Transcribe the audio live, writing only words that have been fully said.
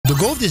The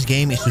goal of this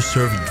game is to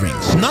serve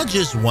drinks. Not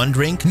just one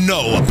drink,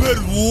 no, but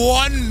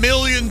 1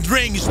 million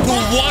drinks to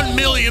 1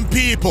 million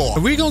people.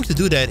 We're going to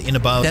do that in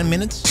about 10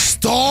 minutes.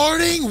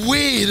 Starting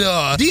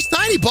with these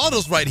tiny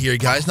bottles right here,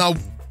 guys. Now,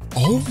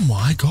 oh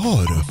my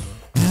God.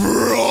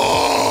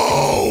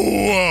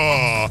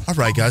 All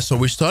right, guys, so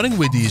we're starting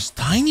with these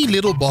tiny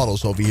little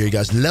bottles over here,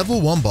 guys.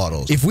 Level 1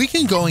 bottles. If we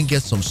can go and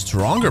get some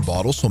stronger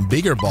bottles, some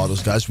bigger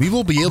bottles, guys, we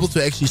will be able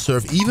to actually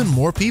serve even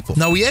more people.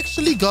 Now, we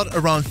actually got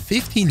around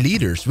 15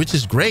 liters, which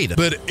is great.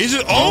 But is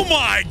it... Oh,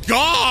 my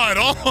God!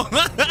 Oh.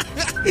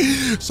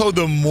 So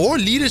the more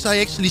liters I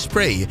actually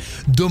spray,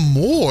 the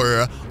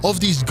more of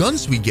these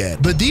guns we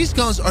get. But these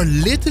guns are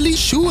literally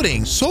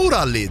shooting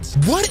soda lids.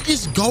 What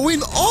is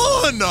going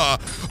on?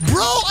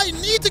 Bro, I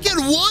need to get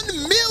 1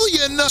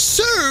 million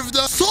served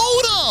soda.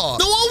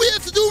 Now all we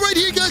have to do right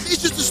here, guys,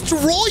 is just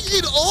destroy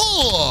it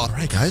all. All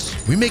right, guys,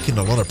 we're making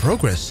a lot of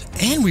progress,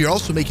 and we're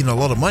also making a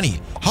lot of money.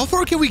 How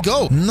far can we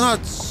go?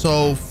 Not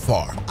so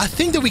far. I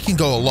think that we can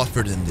go a lot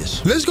further than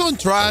this. Let's go and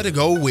try to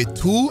go with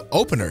 2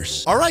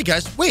 openers. All right,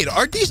 guys, wait,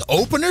 are these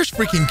openers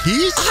freaking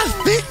keys? I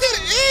think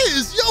it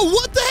is. Yo,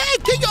 what the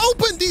heck? Can you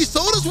open these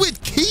sodas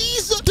with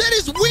keys? That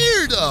is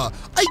weird.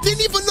 I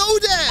didn't even know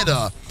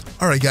that.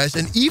 All right, guys,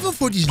 and even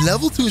for these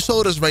level 2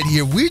 sodas right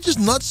here, we're just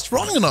not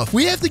strong enough.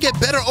 We have to get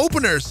better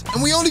openers,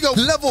 and we only go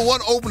level 1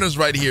 openers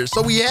right here.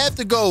 So we have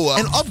to go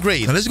and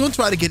upgrade. Now, let's go and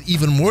try to get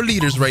even more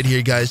liters right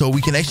here, guys, so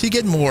we can actually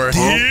get more.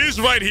 This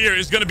right here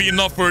is going to be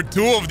enough for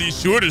 2 of these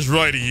shooters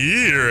right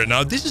here.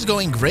 Now, this is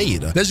going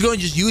great. Let's go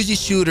and just use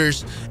these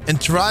shooters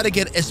and try to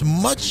get as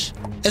much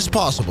as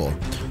possible.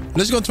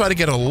 Let's go and try to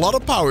get a lot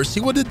of power, see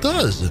what it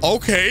does.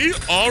 Okay,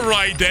 all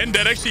right, then.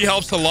 That actually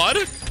helps a lot.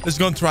 Let's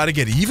go and try to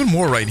get even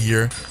more right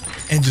here.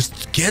 And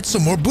just get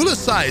some more bullet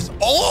size.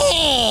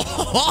 Oh!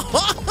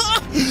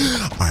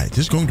 All right,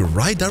 just going the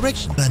right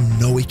direction. But I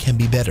know it can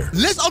be better.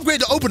 Let's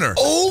upgrade the opener.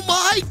 Oh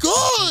my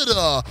God!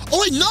 All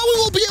right, now we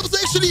will be able to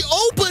actually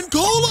open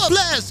cola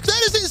flasks.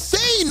 That is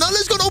insane. Now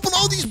let's go and open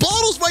all these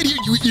bottles right here.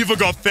 You even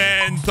got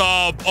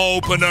Fanta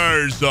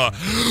openers.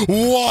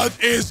 What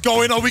is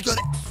going on? We got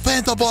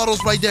Fanta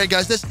bottles right there,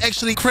 guys. That's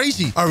actually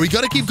crazy. All right, we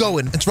got to keep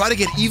going and try to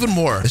get even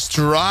more. Let's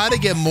try to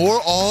get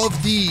more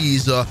of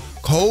these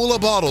cola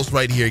bottles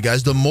right here,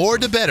 guys. The more,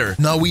 the better.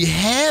 Now, we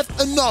have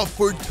enough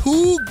for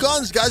 2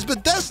 guns, guys,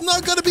 but that's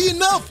not going to be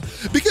enough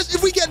because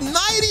if we get 90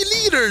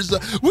 liters,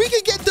 we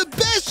can get the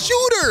best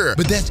shooter.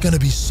 But that's going to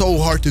be so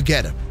hard to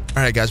get. All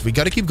right, guys, we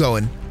got to keep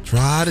going.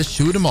 Try to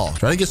shoot them all.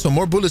 Try to get some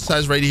more bullet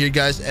size right here,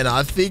 guys. And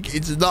I think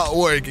it's not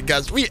working,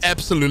 guys. We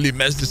absolutely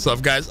messed this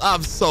up, guys.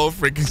 I'm so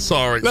freaking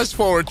sorry. Let's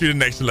forward to the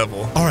next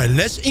level. All right,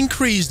 let's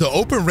increase the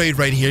open rate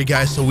right here,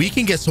 guys, so we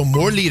can get some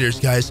more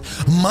liters, guys.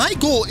 My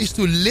goal is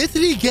to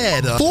literally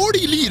get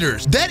 40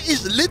 liters. That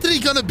is literally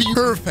gonna be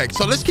perfect.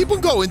 So let's keep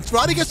on going.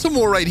 Try to get some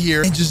more right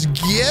here and just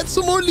get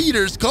some more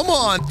liters. Come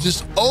on,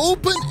 just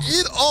open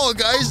it all,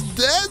 guys.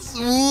 That's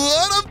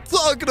what I'm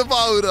talking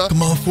about.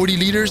 Come on, 40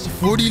 liters,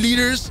 40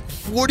 liters.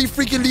 40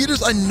 freaking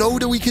liters. I know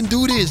that we can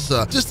do this.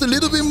 Just a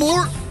little bit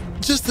more.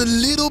 Just a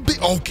little bit.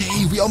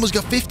 Okay, we almost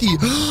got 50.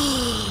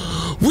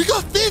 We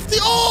got 50.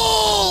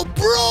 Oh,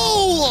 bro.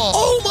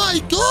 Oh, my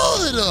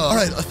God. All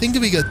right, I think that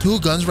we got 2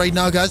 guns right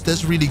now, guys.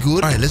 That's really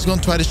good. All right, let's go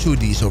and try to shoot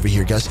these over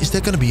here, guys. Is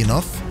that going to be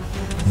enough?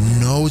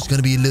 No, it's going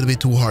to be a little bit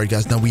too hard,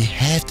 guys. Now, we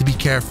have to be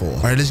careful.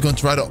 All right, let's go and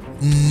try to...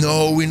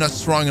 No, we're not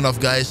strong enough,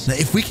 guys. Now,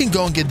 if we can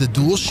go and get the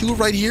dual shoot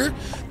right here,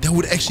 that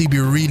would actually be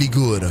really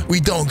good.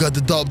 We don't got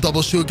the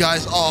double shoot,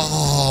 guys.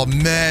 Oh,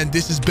 man,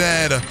 this is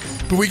bad.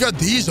 But we got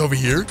these over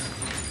here.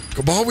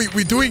 Come on,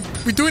 we're doing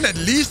at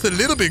least a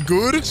little bit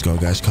good. Let's go,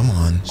 guys. Come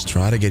on. Let's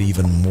try to get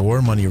even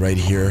more money right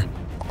here.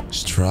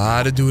 Let's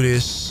try to do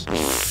this.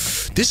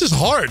 This is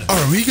hard. All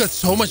right, we got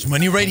so much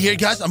money right here,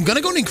 guys. I'm going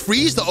to go and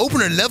increase the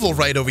opener level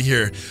right over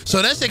here.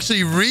 So that's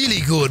actually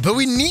really good. But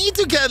we need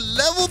to get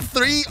level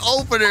 3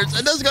 openers.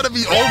 And that's going to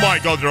be... Oh, my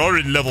God. They're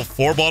already level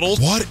 4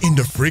 bottles. What in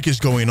the frick is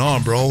going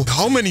on, bro?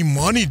 How many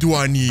money do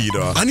I need?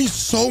 I need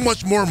so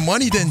much more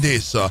money than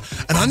this. And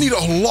I need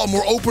a lot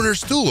more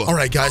openers, too. All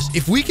right, guys.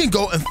 If we can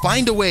go and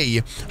find a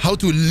way how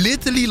to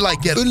literally,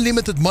 like, get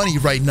unlimited money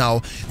right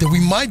now, then we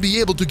might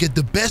be able to get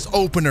the best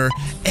opener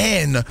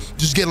and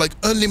just get, like,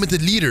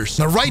 unlimited liters.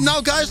 Now, right now,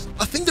 guys,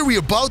 I think that we're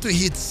about to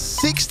hit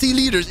 60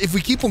 liters if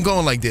we keep on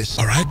going like this.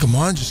 All right, come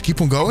on. Just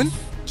keep on going.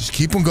 Just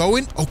keep on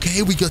going.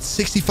 Okay, we got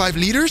 65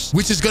 liters,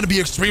 which is going to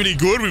be extremely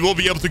good. We will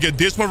be able to get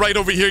this one right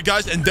over here,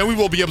 guys. And then we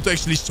will be able to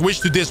actually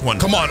switch to this one.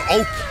 Come on.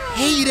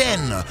 Okay,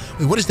 then.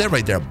 Wait, what is that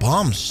right there?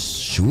 Bomb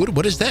shoot?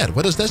 What is that?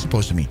 What is that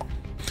supposed to mean?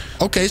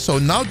 Okay, so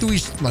now do we,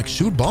 like,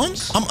 shoot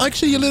bombs? I'm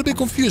actually a little bit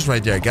confused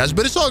right there, guys.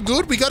 But it's all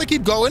good. We got to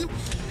keep going.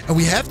 And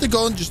we have to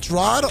go and just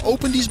try to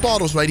open these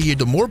bottles right here.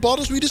 The more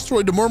bottles we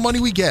destroy, the more money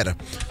we get.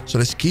 So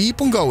let's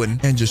keep on going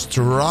and just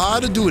try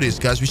to do this,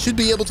 guys. We should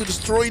be able to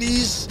destroy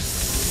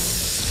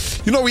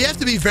these. You know, we have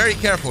to be very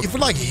careful. If we,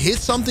 like, hit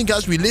something,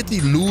 guys, we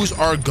literally lose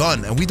our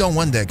gun. And we don't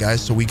want that,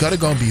 guys. So we got to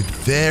go and be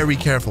very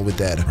careful with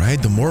that. Right?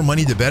 The more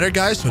money, the better,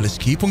 guys. So let's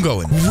keep on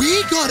going.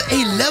 We got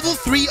a level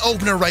 3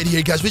 opener right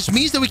here, guys, which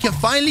means that we can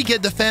finally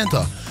get the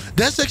Fanta.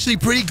 That's actually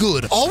pretty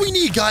good. All we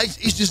need, guys,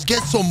 is just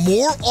get some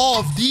more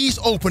of these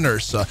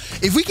openers.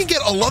 If we can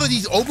get a lot of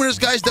these openers,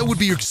 guys, that would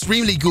be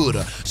extremely good.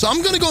 So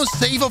I'm gonna go and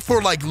save up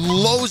for like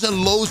loads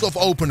and loads of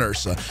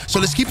openers. So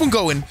let's keep on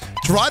going.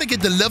 Try to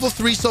get the level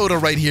 3 soda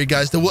right here,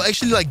 guys. That will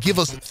actually like give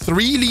us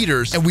 3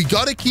 liters, and we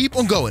gotta keep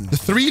on going. The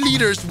 3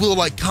 liters will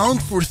like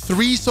count for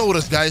 3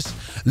 sodas, guys.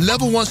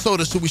 Level 1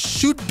 soda. So we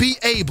should be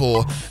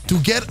able to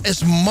get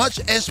as much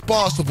as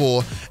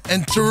possible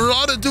and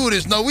try to do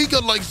this. Now we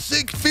got like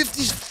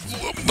 650.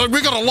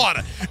 We got a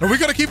lot. And we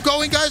gotta keep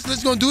going, guys.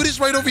 Let's go and do this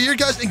right over here,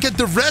 guys, and get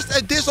the rest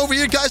at this over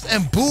here, guys.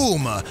 And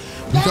boom,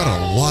 we got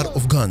a lot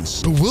of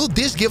guns. But will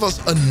this give us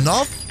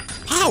enough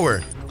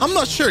power? I'm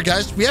not sure,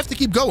 guys. We have to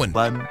keep going.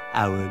 1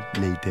 hour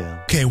later.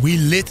 Okay, we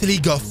literally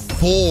got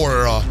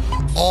 4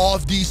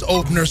 of these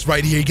openers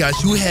right here,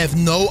 guys. You have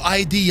no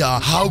idea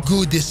how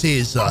good this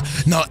is.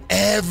 Now,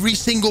 every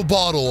single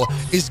bottle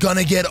is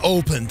gonna get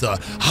opened.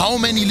 How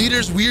many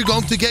liters we're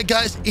going to get,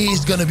 guys,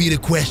 is gonna be the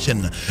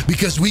question.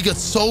 Because we got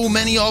so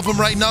many of them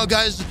right now,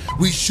 guys.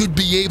 We should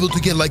be able to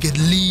get like at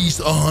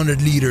least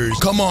 100 liters.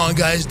 Come on,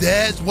 guys.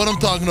 That's what I'm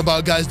talking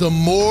about, guys. The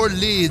more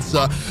lids,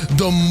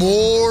 the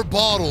more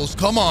bottles.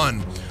 Come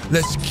on.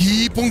 Let's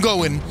keep on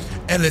going.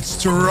 And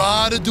let's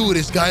try to do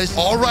this, guys.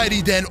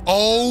 Alrighty, then.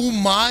 Oh,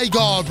 my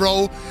God,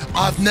 bro.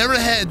 I've never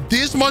had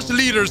this much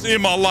liters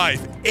in my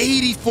life.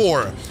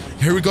 84.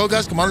 Here we go,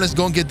 guys. Come on, let's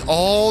go and get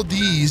all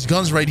these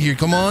guns right here.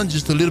 Come on,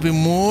 just a little bit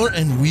more,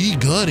 and we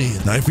got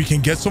it. Now, if we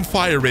can get some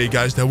fire ray,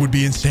 guys, that would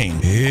be insane.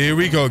 Here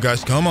we go,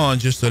 guys. Come on,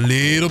 just a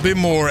little bit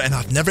more, and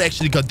I've never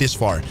actually got this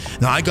far.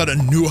 Now, I got a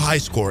new high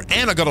score,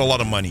 and I got a lot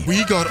of money.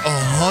 We got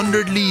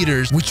 100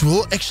 liters, which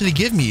will actually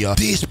give me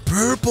this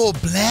purple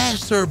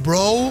blaster,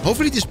 bro.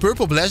 Hopefully, this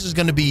purple blaster is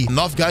gonna be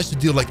enough, guys, to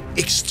deal, like,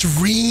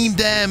 extreme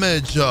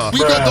damage. We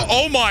got the...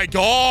 Oh, my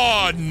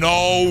God.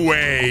 No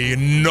way.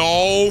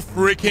 No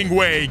freaking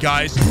way, guys.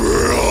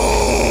 Bro,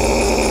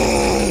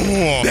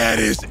 that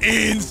is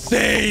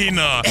insane.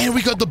 And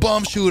we got the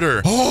bomb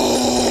shooter.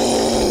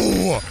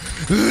 Oh,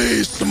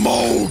 these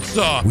smokes.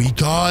 We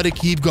gotta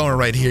keep going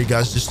right here,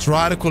 guys. Just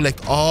try to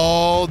collect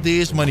all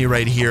this money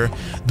right here.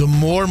 The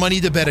more money,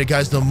 the better,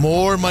 guys. The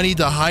more money,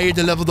 the higher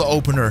the level the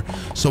opener.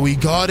 So we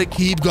gotta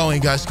keep going,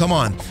 guys. Come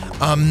on.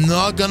 I'm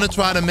not gonna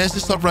try to mess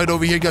this up right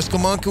over here, guys.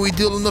 Come on, can we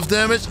deal enough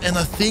damage? And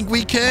I think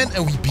we can,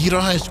 and we beat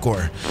our high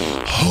score.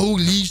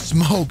 Holy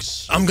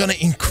smokes. I'm gonna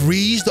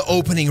increase the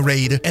opening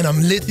rate, and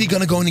I'm literally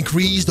gonna go and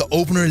increase the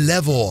opener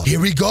level. Here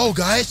we go,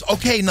 guys.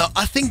 Okay, now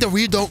I think that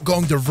we're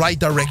going the right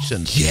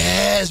direction.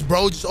 Yes,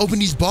 bro, just open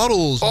these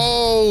bottles.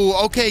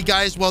 Oh, okay,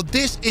 guys. Well,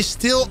 this is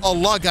still a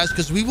lot, guys,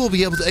 because we will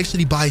be able to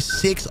actually buy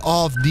 6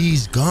 of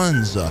these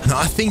guns. Now,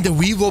 I think that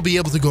we will be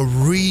able to go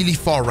really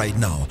far right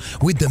now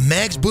with the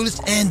max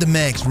bullets and the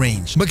max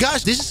range. But,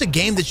 guys, this is a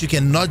game that you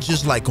cannot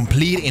just, like,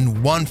 complete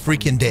in one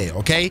freaking day,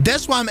 okay?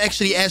 That's why I'm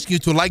actually asking you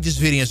to like this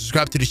video and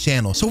subscribe to the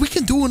channel so we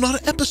can do another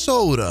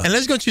episode. And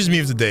let's go choose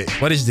meme of the day.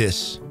 What is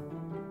this?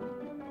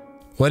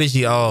 What is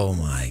he? Oh,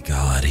 my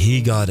God.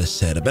 He got a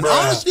setup. And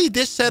honestly,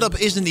 this setup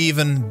isn't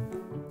even...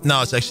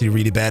 No, it's actually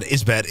really bad.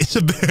 It's bad.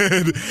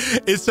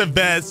 It's a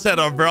bad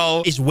setup,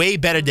 bro. It's way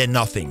better than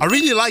nothing. I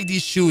really like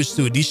these shoes,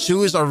 too. These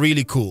shoes are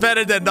really cool.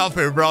 Better than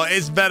nothing, bro.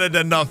 It's better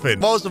than nothing.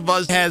 Most of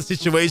us had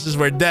situations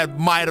where that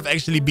might have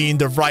actually been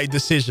the right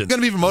decision.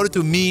 Gonna be promoted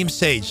to meme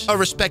sage. A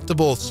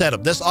respectable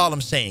setup. That's all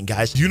I'm saying,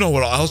 guys. You know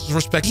what else is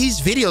respect?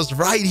 These videos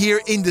right here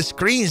in the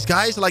screens,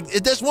 guys. Like,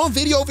 there's one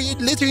video over here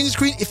literally in the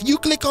screen. If you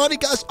click on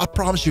it, guys, I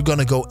promise you're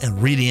gonna go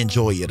and really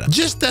enjoy it.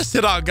 Just test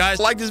it out, guys.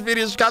 Like this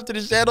video, subscribe to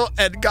the channel,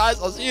 and guys,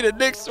 I'll see you in the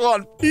next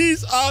one.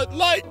 Peace out,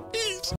 like, peace.